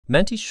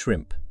Mantis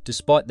shrimp,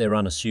 despite their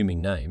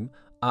unassuming name,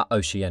 are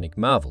oceanic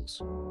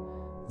marvels.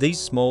 These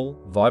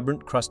small,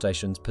 vibrant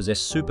crustaceans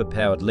possess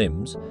superpowered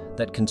limbs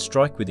that can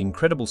strike with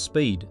incredible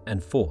speed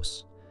and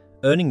force,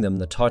 earning them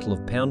the title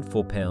of pound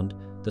for pound,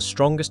 the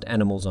strongest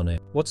animals on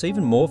Earth. What's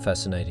even more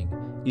fascinating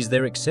is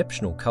their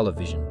exceptional colour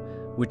vision,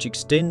 which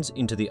extends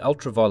into the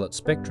ultraviolet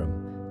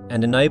spectrum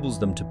and enables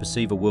them to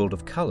perceive a world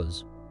of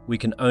colours we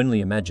can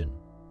only imagine.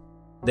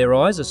 Their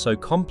eyes are so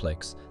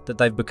complex that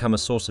they've become a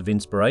source of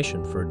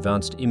inspiration for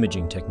advanced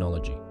imaging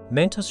technology.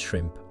 Mantis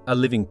shrimp are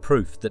living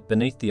proof that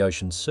beneath the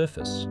ocean's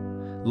surface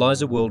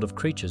lies a world of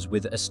creatures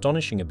with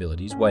astonishing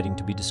abilities waiting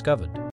to be discovered.